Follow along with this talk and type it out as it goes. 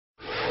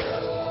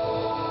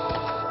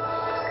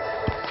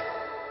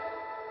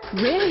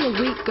Rarely a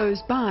week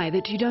goes by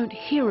that you don't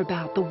hear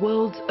about the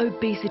world's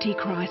obesity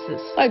crisis.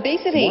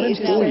 Obesity is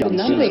just a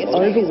number,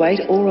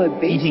 overweight or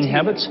obese. Eating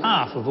habits,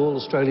 half of all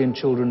Australian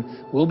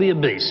children will be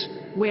obese.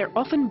 We're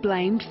often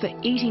blamed for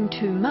eating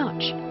too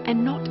much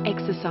and not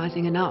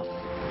exercising enough.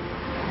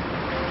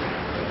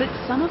 But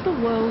some of the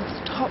world's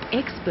top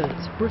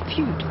experts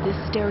refute this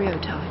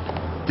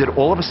stereotype. Did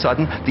all of a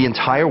sudden the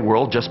entire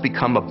world just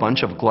become a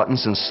bunch of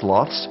gluttons and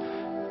sloths?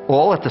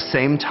 All at the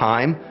same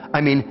time? I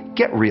mean,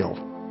 get real.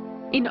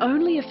 In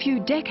only a few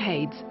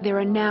decades, there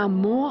are now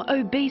more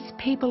obese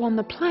people on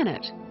the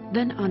planet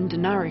than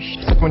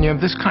undernourished. When you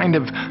have this kind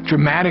of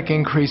dramatic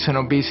increase in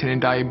obesity and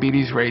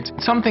diabetes rates,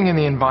 something in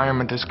the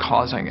environment is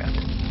causing it.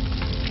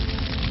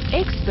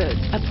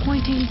 Experts are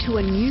pointing to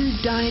a new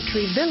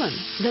dietary villain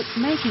that's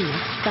making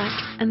us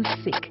fat and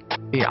sick.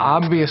 The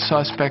obvious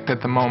suspect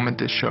at the moment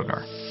is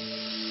sugar.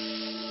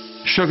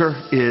 Sugar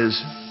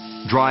is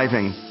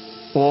driving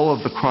all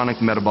of the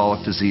chronic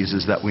metabolic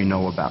diseases that we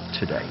know about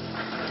today.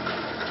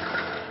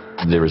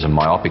 There is a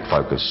myopic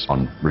focus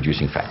on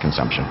reducing fat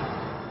consumption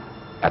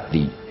at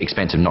the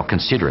expense of not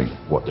considering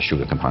what the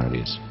sugar component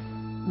is.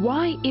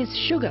 Why is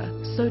sugar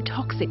so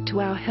toxic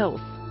to our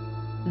health?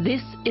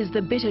 This is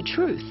the bitter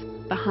truth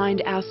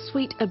behind our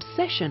sweet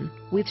obsession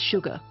with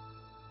sugar.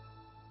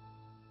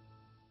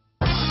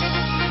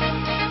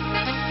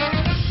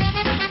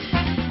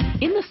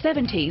 In the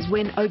 70s,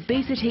 when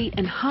obesity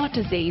and heart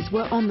disease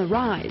were on the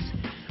rise,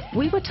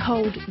 we were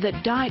told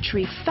that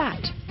dietary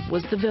fat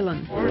was the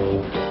villain.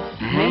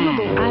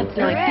 Memorable ads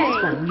like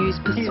this one use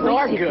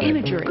persuasive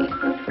imagery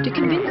to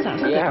convince us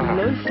that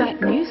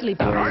low-fat muesli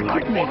bars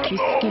could make you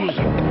skinny.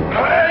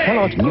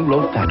 Kellogg's new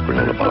low-fat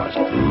granola bars,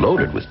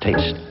 loaded with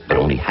taste, but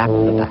only half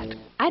the fat.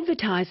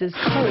 Advertisers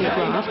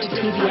choreographed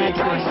TV ads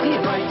like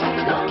this,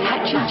 with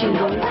catchy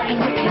jingles and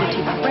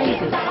repetitive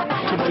phrases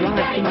to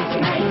drive the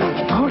message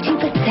home.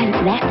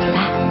 40% less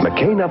fat.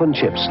 McCain oven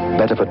chips,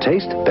 better for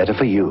taste, better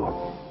for you.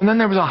 And then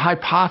there was a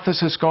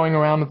hypothesis going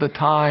around at the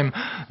time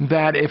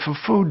that if a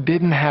food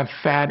didn't have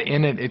fat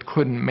in it, it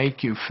couldn't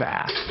make you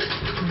fat.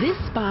 This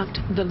sparked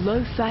the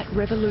low-fat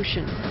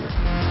revolution.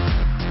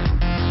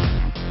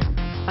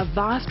 A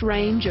vast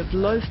range of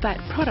low-fat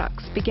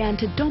products began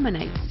to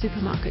dominate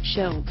supermarket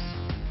shelves.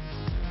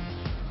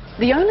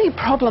 The only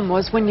problem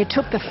was when you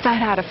took the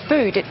fat out of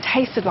food, it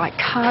tasted like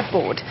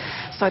cardboard,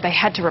 so they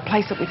had to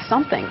replace it with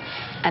something,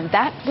 and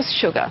that was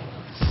sugar.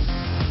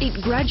 It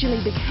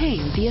gradually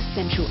became the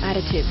essential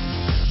additive.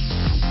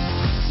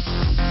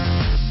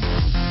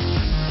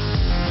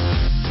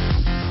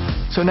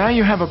 So now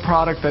you have a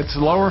product that's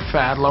lower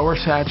fat, lower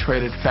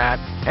saturated fat,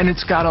 and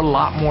it's got a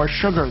lot more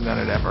sugar than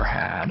it ever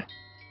had.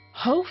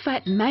 Whole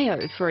fat mayo,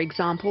 for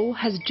example,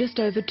 has just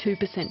over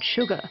 2%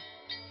 sugar.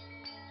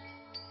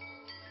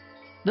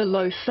 The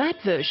low-fat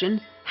version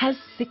has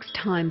 6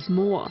 times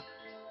more.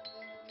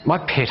 My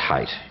pet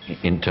hate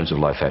in terms of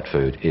low-fat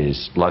food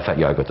is low-fat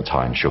yogurt that's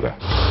high in sugar.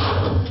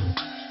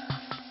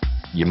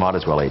 You might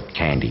as well eat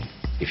candy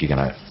if you're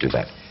going to do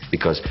that,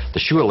 because the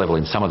sugar level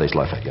in some of these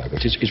low-fat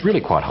yogurts is really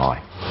quite high.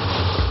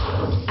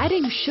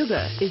 Adding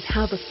sugar is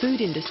how the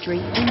food industry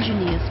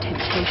engineers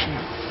temptation.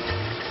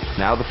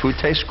 Now the food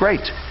tastes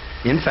great.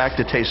 In fact,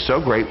 it tastes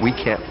so great we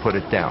can't put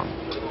it down.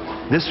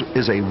 This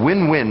is a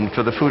win-win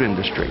for the food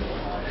industry.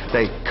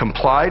 They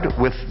complied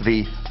with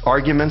the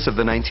arguments of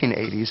the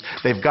 1980s.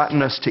 They've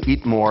gotten us to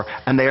eat more,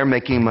 and they are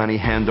making money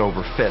hand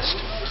over fist.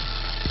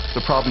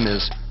 The problem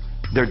is,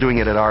 they're doing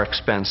it at our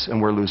expense, and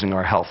we're losing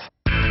our health.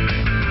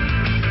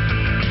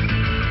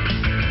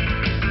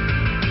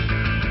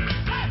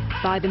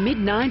 By the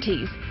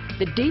mid-90s,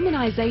 the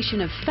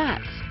demonization of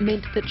fats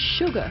meant that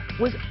sugar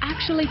was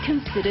actually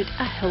considered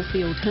a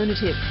healthy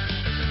alternative.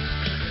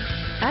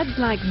 Ads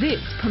like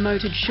this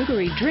promoted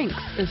sugary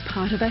drinks as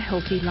part of a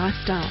healthy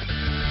lifestyle.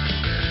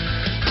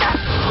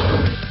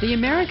 The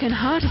American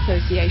Heart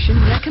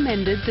Association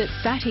recommended that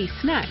fatty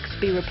snacks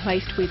be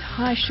replaced with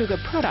high-sugar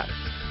products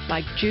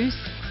like juice,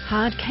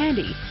 hard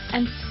candy,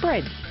 and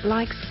spreads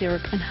like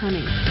syrup and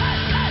honey.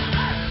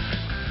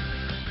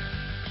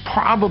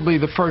 Probably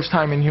the first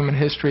time in human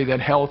history that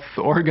health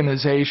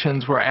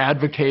organizations were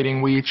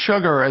advocating we eat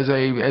sugar as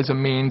a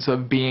means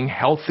of being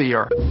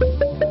healthier.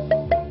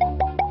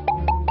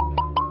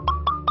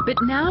 But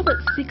now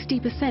that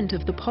 60%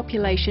 of the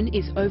population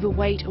is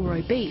overweight or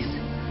obese,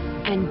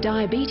 and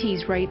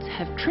diabetes rates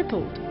have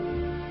tripled,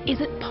 is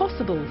it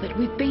possible that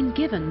we've been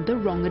given the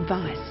wrong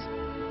advice?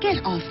 Get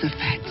off the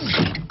fat.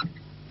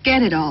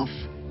 Get it off.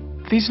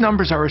 These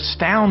numbers are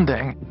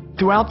astounding.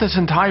 Throughout this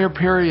entire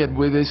period,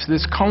 with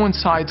this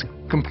coincides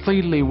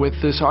completely with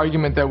this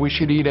argument that we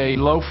should eat a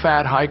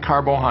low-fat,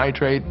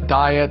 high-carbohydrate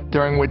diet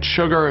during which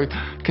sugar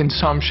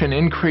consumption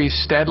increased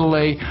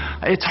steadily.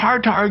 It's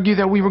hard to argue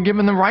that we were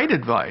given the right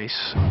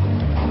advice.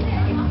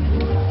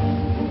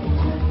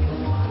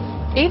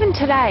 Even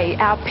today,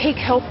 our peak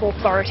health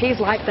authorities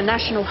like the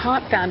National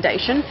Heart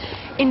Foundation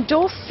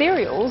endorse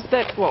cereals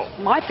that, well,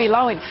 might be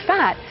low in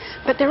fat,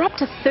 but they're up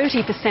to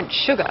 30%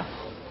 sugar.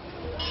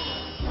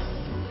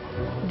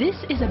 This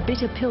is a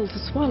bitter pill to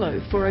swallow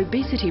for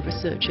obesity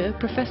researcher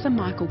Professor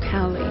Michael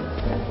Cowley.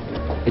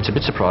 It's a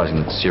bit surprising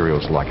that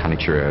cereals like Honey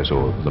Cheerios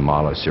or the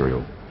Milo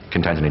cereal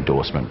contains an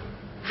endorsement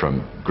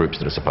from groups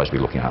that are supposed to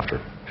be looking after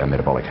our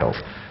metabolic health.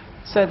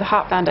 So the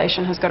Heart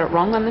Foundation has got it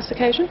wrong on this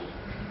occasion?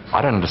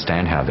 I don't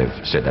understand how they've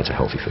said that's a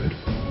healthy food.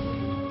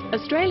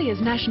 Australia's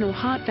National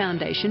Heart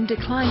Foundation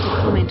declined to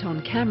comment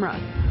on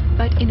camera,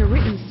 but in a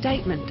written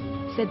statement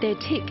said their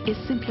tick is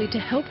simply to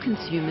help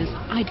consumers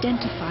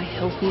identify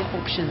healthier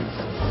options.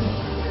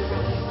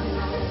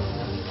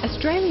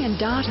 Australian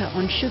data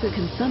on sugar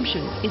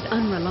consumption is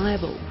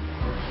unreliable,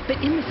 but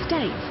in the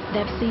States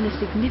they've seen a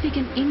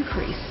significant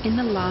increase in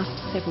the last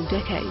several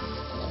decades.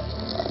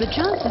 The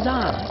chances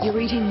are you're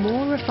eating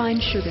more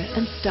refined sugar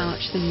and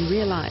starch than you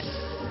realise.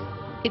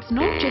 It's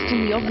not just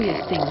in the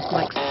obvious things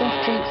like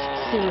soft drinks,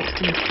 syrup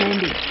and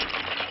candy.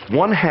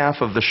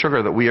 1/2 of the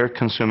sugar that we are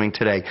consuming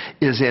today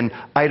is in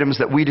items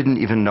that we didn't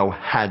even know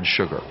had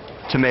sugar.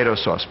 Tomato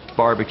sauce,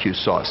 barbecue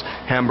sauce,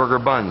 hamburger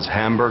buns,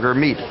 hamburger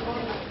meat,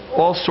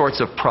 all sorts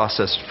of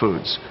processed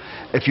foods.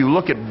 If you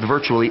look at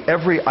virtually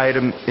every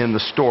item in the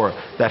store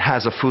that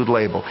has a food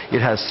label,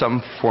 it has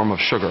some form of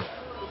sugar.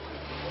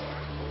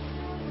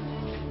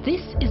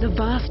 This is a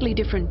vastly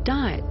different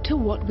diet to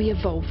what we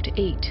evolved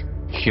to eat.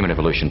 Human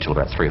evolution till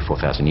about 3,000 or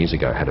 4,000 years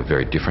ago had a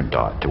very different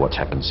diet to what's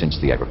happened since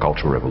the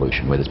agricultural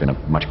revolution, where there's been a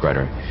much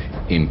greater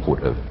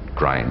input of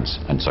grains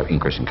and so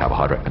increase in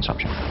carbohydrate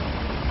consumption.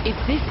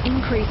 It's this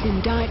increase in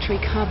dietary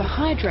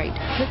carbohydrate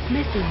that's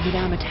messing with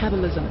our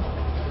metabolism.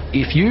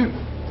 If you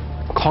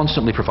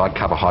constantly provide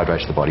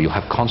carbohydrates to the body, you'll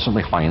have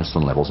constantly high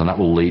insulin levels, and that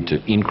will lead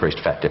to increased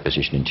fat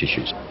deposition in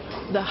tissues.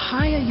 The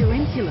higher your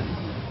insulin,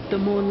 the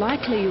more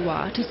likely you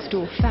are to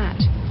store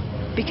fat,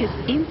 because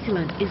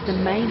insulin is the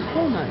main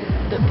hormone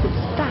that puts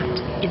fat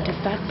into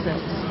fat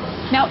cells.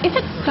 Now, if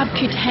it's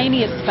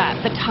subcutaneous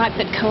fat, the type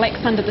that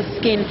collects under the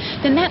skin,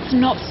 then that's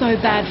not so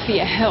bad for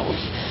your health.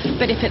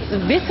 But if it's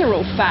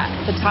visceral fat,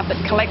 the type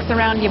that collects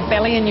around your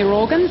belly and your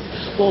organs,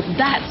 well,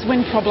 that's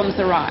when problems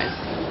arise.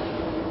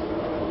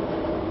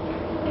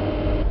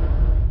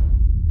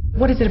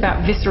 What is it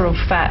about visceral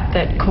fat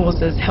that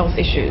causes health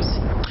issues?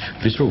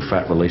 Visceral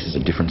fat releases a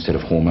different set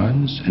of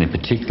hormones, and in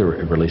particular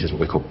it releases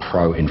what we call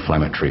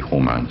pro-inflammatory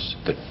hormones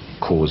that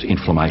cause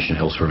inflammation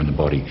elsewhere in the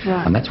body.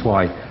 Right. And that's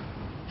why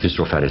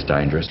visceral fat is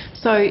dangerous.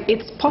 So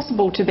it's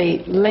possible to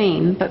be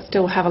lean but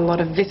still have a lot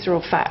of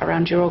visceral fat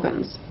around your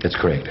organs? That's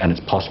correct, and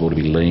it's possible to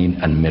be lean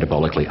and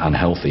metabolically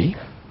unhealthy.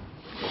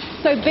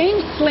 So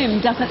being slim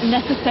doesn't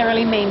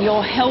necessarily mean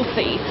you're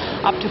healthy.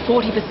 Up to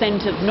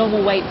 40% of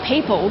normal weight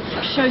people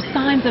show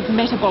signs of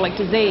metabolic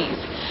disease.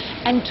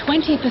 And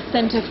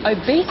 20% of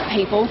obese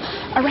people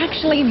are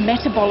actually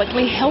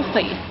metabolically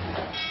healthy.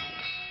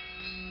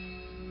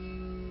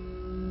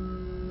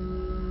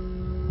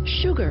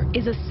 Sugar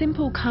is a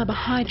simple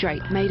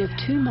carbohydrate made of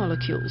two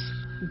molecules,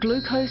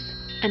 glucose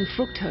and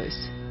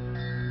fructose.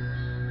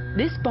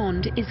 This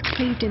bond is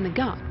cleaved in the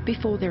gut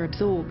before they're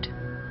absorbed.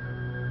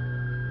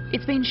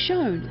 It's been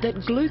shown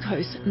that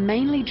glucose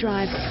mainly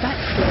drives fat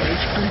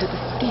storage under the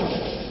skin,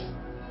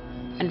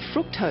 and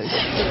fructose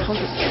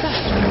deposits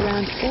fat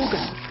around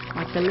organs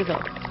like the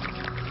liver.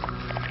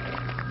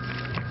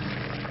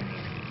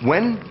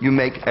 When you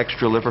make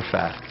extra liver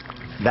fat,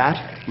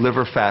 that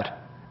liver fat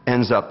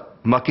ends up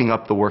mucking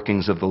up the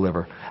workings of the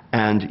liver,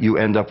 and you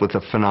end up with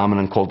a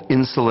phenomenon called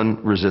insulin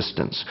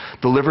resistance.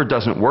 The liver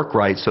doesn't work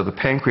right, so the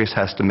pancreas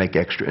has to make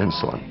extra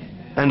insulin.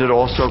 And it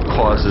also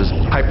causes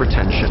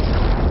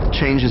hypertension,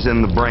 changes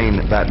in the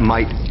brain that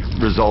might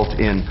result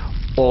in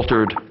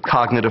altered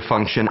cognitive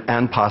function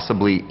and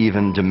possibly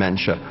even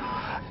dementia.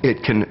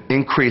 It can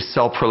increase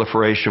cell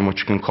proliferation,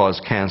 which can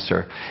cause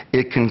cancer.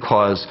 It can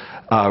cause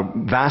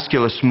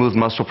vascular smooth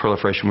muscle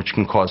proliferation, which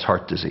can cause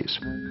heart disease.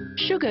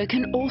 Sugar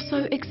can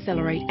also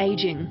accelerate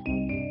aging.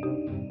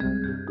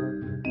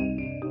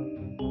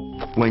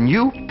 When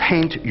you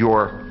paint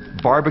your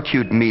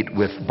barbecued meat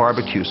with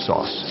barbecue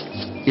sauce,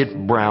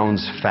 it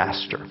browns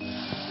faster.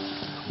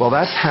 Well,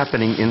 that's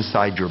happening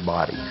inside your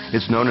body.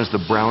 It's known as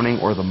the Browning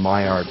or the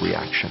Maillard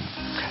reaction.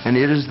 And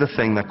it is the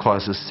thing that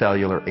causes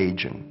cellular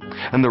aging.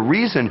 And the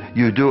reason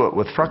you do it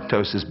with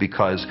fructose is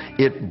because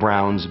it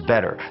browns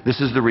better. This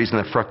is the reason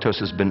that fructose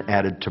has been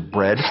added to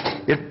bread.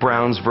 It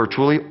browns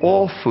virtually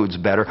all foods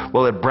better.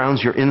 Well, it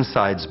browns your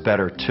insides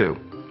better too.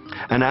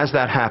 And as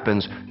that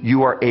happens,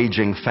 you are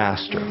aging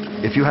faster.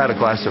 If you had a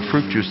glass of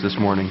fruit juice this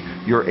morning,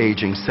 you're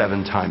aging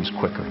 7 times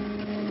quicker.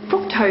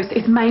 Fructose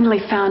is mainly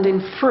found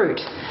in fruit.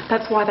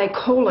 That's why they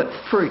call it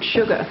fruit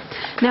sugar.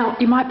 Now,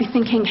 you might be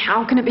thinking,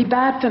 how can it be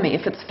bad for me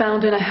if it's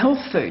found in a health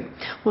food?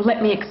 Well,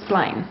 let me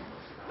explain.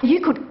 You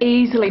could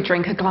easily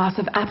drink a glass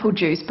of apple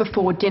juice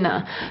before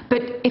dinner,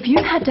 but if you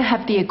had to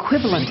have the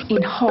equivalent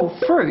in whole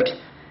fruit,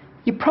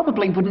 you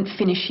probably wouldn't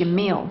finish your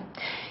meal.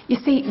 You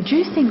see,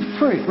 juicing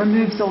fruit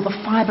removes all the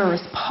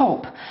fibrous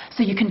pulp,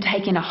 so you can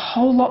take in a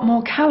whole lot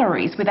more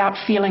calories without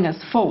feeling as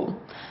full.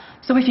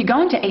 So if you're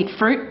going to eat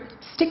fruit,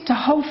 stick to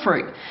whole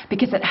fruit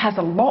because it has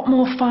a lot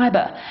more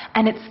fibre,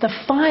 and it's the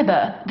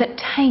fibre that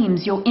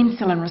tames your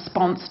insulin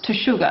response to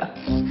sugar.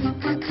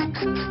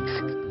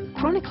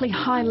 Chronically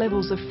high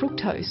levels of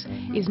fructose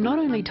is not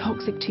only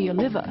toxic to your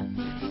liver,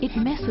 it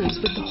messes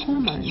with the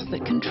hormones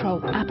that control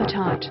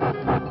appetite.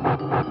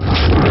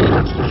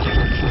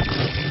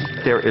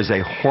 There is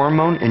a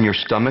hormone in your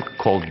stomach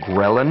called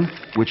ghrelin,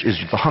 which is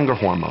the hunger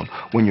hormone.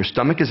 When your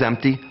stomach is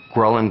empty,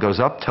 ghrelin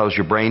goes up, tells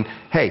your brain,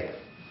 hey,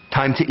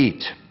 time to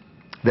eat.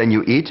 Then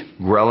you eat,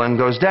 ghrelin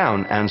goes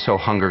down, and so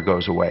hunger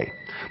goes away.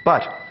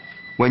 But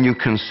when you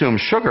consume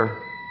sugar,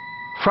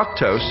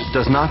 fructose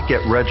does not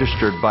get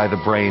registered by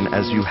the brain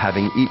as you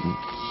having eaten.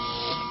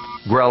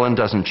 Ghrelin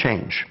doesn't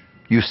change.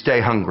 You stay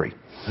hungry.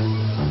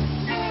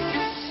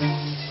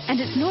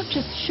 And it's not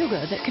just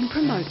sugar that can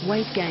promote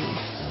weight gain.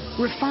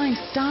 Refined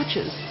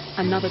starches,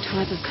 another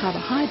type of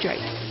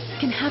carbohydrate,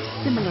 can have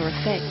similar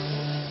effects.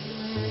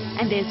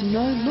 And there's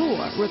no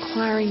law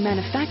requiring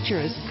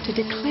manufacturers to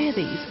declare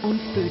these on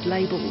food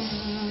labels.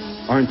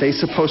 Aren't they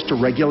supposed to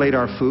regulate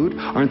our food?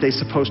 Aren't they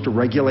supposed to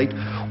regulate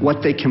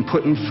what they can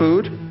put in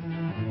food?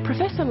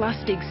 Professor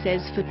Lustig says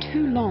for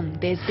too long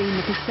there's been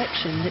the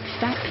perception that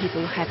fat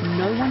people have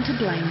no one to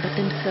blame but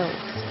themselves.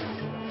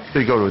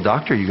 You go to a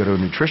doctor, you go to a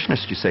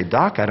nutritionist, you say,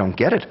 Doc, I don't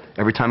get it.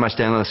 Every time I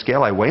stand on the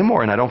scale, I weigh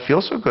more and I don't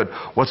feel so good.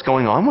 What's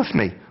going on with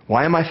me?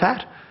 Why am I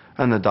fat?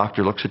 And the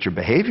doctor looks at your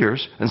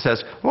behaviors and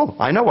says, well,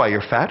 I know why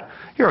you're fat.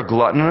 You're a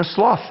glutton and a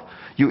sloth.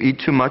 You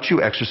eat too much,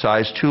 you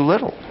exercise too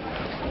little.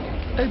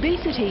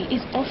 Obesity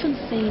is often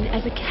seen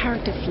as a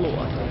character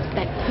flaw,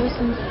 that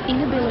person's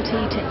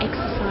inability to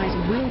exercise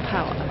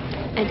willpower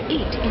and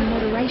eat in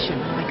moderation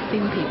like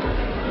thin people.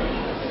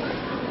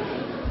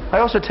 I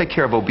also take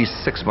care of obese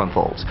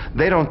 6-month-olds.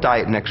 They don't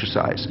diet and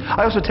exercise.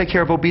 I also take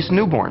care of obese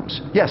newborns.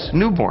 Yes,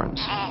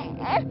 newborns.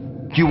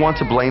 Do you want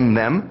to blame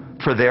them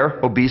for their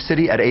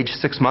obesity at age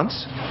 6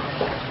 months?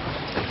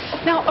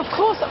 Now, of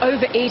course,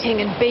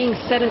 overeating and being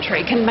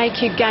sedentary can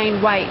make you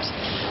gain weight.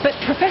 But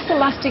Professor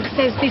Lustig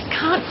says this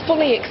can't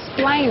fully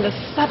explain the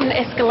sudden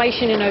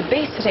escalation in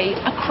obesity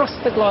across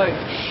the globe.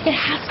 It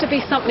has to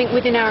be something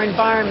within our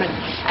environment,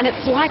 and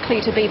it's likely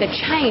to be the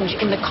change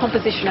in the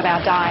composition of our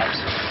diet.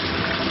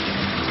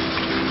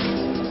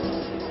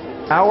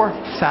 Our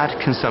fat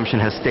consumption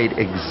has stayed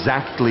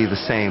exactly the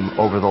same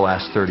over the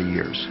last 30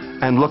 years.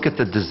 And look at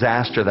the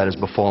disaster that has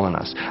befallen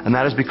us. And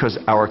that is because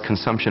our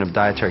consumption of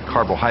dietary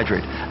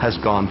carbohydrate has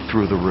gone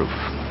through the roof.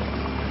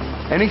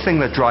 Anything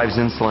that drives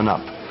insulin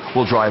up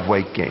will drive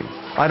weight gain.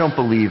 I don't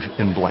believe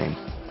in blame.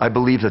 I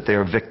believe that they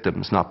are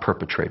victims, not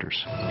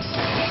perpetrators.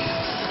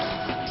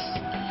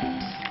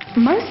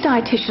 Most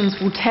dietitians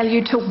will tell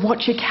you to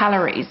watch your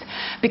calories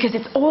because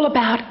it's all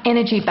about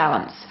energy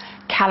balance.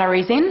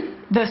 Calories in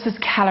versus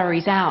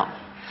calories out.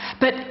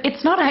 But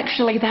it's not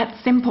actually that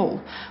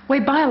simple.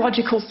 We're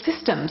biological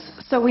systems,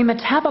 so we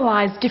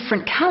metabolize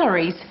different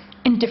calories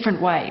in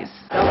different ways.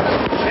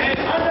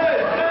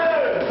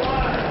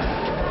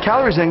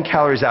 Calories in,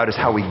 calories out is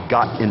how we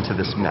got into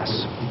this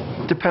mess.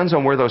 It depends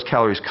on where those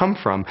calories come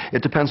from.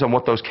 It depends on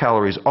what those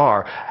calories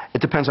are.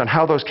 It depends on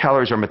how those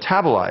calories are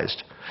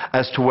metabolized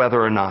as to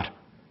whether or not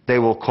they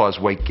will cause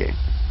weight gain.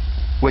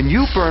 When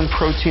you burn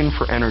protein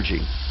for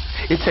energy,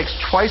 it takes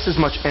twice as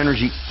much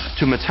energy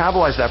to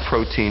metabolize that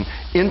protein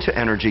into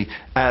energy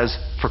as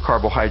for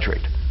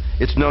carbohydrate.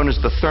 It's known as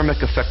the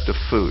thermic effect of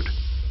food.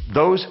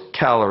 Those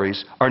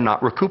calories are not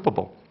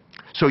recoupable.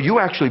 So you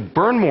actually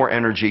burn more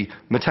energy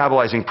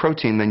metabolizing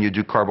protein than you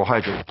do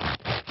carbohydrate.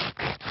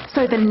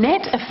 So the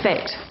net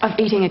effect of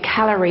eating a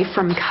calorie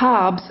from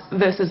carbs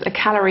versus a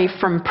calorie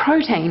from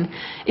protein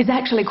is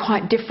actually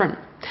quite different.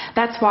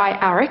 That's why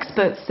our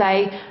experts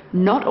say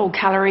not all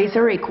calories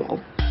are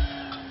equal.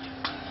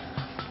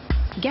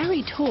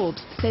 Gary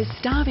Torbs says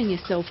starving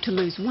yourself to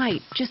lose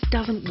weight just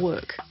doesn't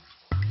work.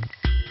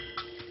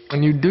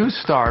 When you do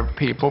starve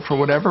people, for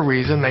whatever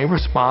reason, they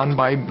respond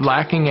by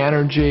lacking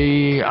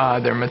energy,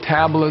 their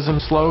metabolism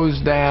slows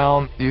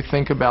down. You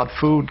think about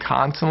food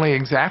constantly,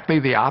 exactly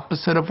the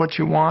opposite of what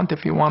you want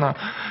if you want to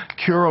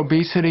cure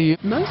obesity.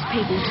 Most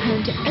people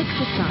turn to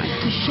exercise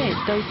to shed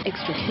those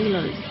extra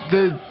kilos.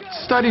 The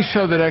studies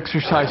show that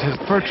exercise has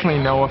virtually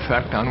no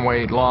effect on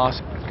weight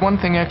loss. One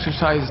thing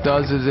exercise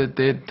does is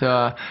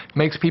it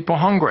makes people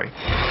hungry.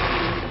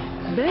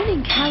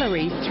 Burning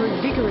calories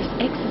through vigorous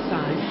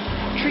exercise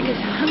triggers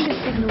hunger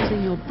signals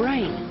in your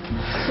brain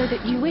so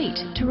that you eat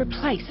to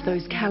replace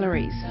those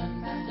calories.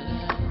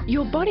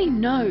 Your body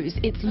knows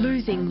it's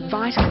losing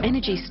vital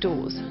energy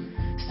stores,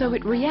 so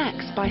it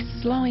reacts by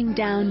slowing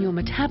down your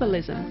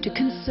metabolism to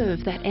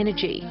conserve that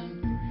energy.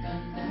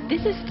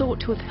 This is thought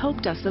to have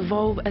helped us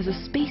evolve as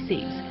a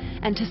species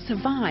and to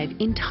survive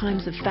in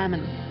times of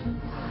famine.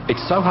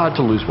 It's so hard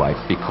to lose weight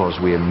because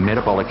we are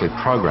metabolically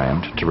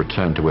programmed to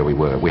return to where we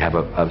were. We have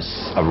a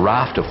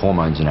raft of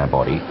hormones in our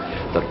body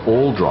that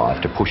all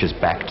drive to push us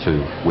back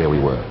to where we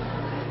were.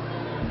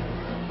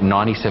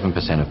 97%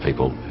 of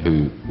people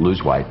who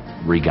lose weight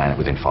regain it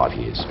within 5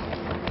 years.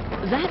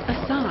 That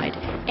aside,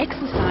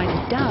 exercise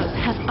does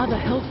have other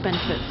health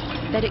benefits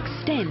that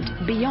extend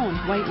beyond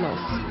weight loss.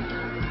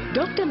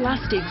 Dr.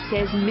 Lustig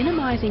says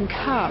minimising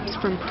carbs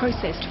from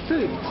processed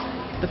foods,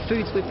 the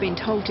foods we've been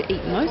told to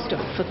eat most of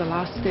for the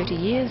last 30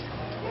 years,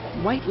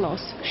 weight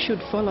loss should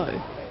follow.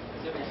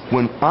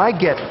 When I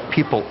get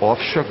people off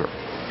sugar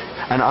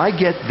and I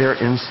get their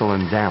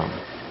insulin down,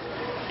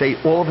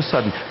 they all of a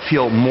sudden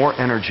feel more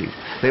energy.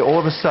 They all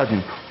of a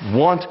sudden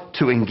want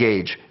to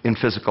engage in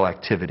physical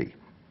activity.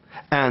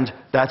 And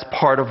that's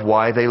part of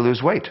why they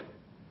lose weight.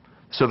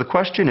 So the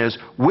question is,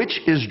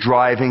 which is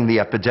driving the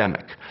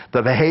epidemic?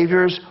 The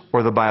behaviors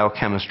or the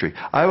biochemistry?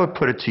 I would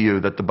put it to you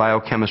that the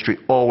biochemistry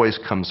always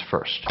comes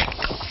first.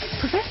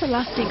 Professor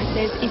Lustig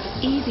says it's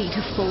easy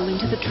to fall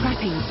into the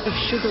trappings of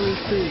sugary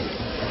food,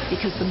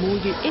 because the more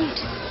you eat,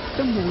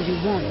 the more you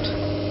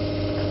want.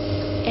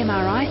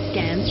 MRI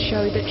scans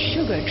show that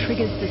sugar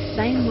triggers the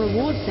same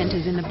reward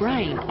centres in the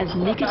brain as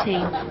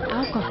nicotine,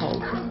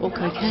 alcohol or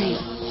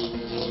cocaine.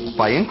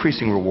 By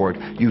increasing reward,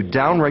 you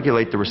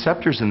downregulate the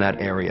receptors in that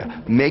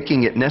area,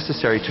 making it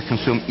necessary to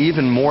consume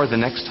even more the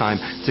next time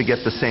to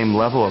get the same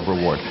level of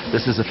reward.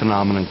 This is a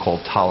phenomenon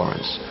called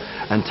tolerance.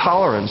 And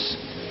tolerance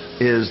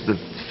is the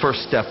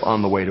first step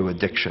on the way to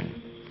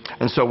addiction.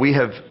 And so we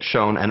have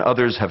shown, and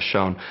others have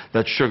shown,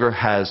 that sugar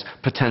has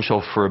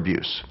potential for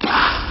abuse.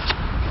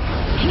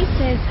 He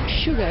says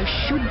sugar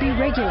should be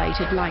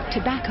regulated like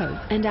tobacco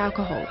and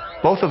alcohol.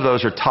 Both of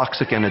those are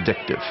toxic and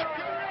addictive.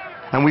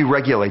 And we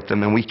regulate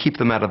them and we keep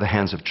them out of the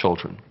hands of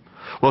children.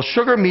 Well,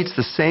 sugar meets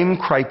the same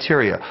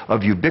criteria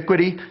of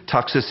ubiquity,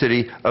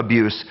 toxicity,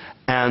 abuse,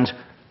 and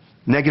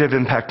negative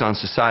impact on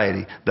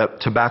society that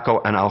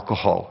tobacco and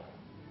alcohol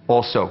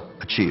also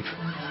achieve.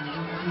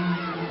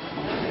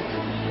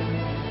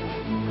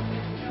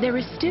 There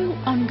is still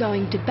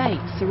ongoing debate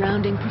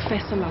surrounding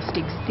Professor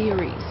Lustig's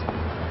theories.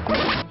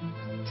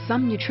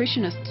 Some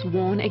nutritionists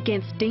warn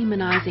against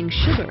demonising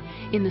sugar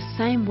in the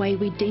same way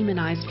we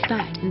demonised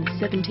fat in the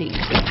 70s.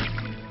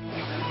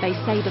 They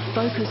say the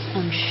focus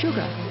on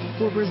sugar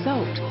will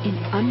result in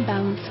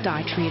unbalanced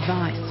dietary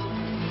advice.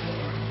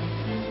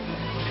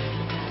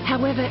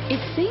 However,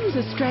 it seems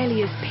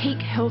Australia's peak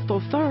health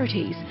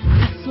authorities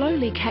are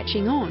slowly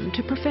catching on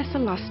to Professor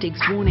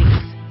Lustig's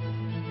warnings.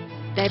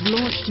 They've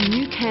launched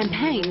new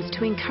campaigns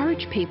to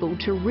encourage people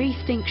to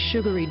rethink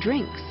sugary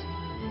drinks.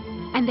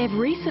 And they've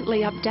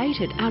recently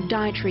updated our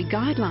dietary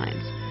guidelines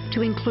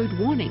to include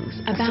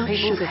warnings about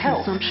sugar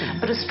consumption.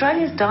 But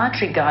Australia's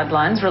dietary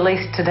guidelines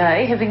released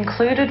today have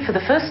included for the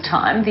first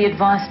time the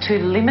advice to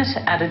limit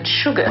added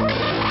sugar.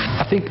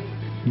 I think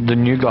the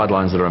new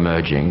guidelines that are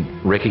emerging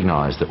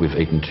recognise that we've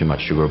eaten too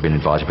much sugar or been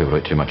advising people to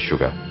eat too much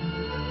sugar.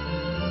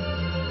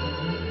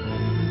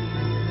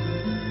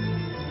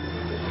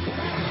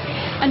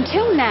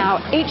 Until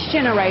now, each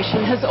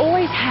generation has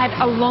always had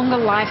a longer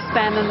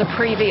lifespan than the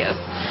previous.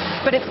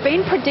 But it's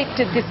been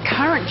predicted this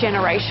current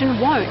generation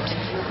won't.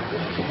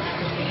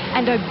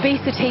 And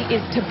obesity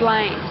is to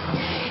blame.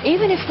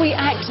 Even if we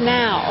act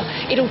now,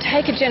 it'll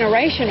take a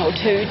generation or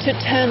two to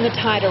turn the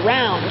tide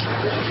around.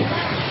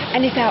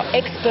 And if our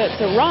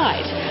experts are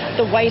right,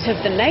 the weight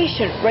of the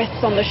nation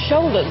rests on the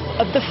shoulders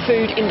of the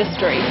food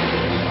industry.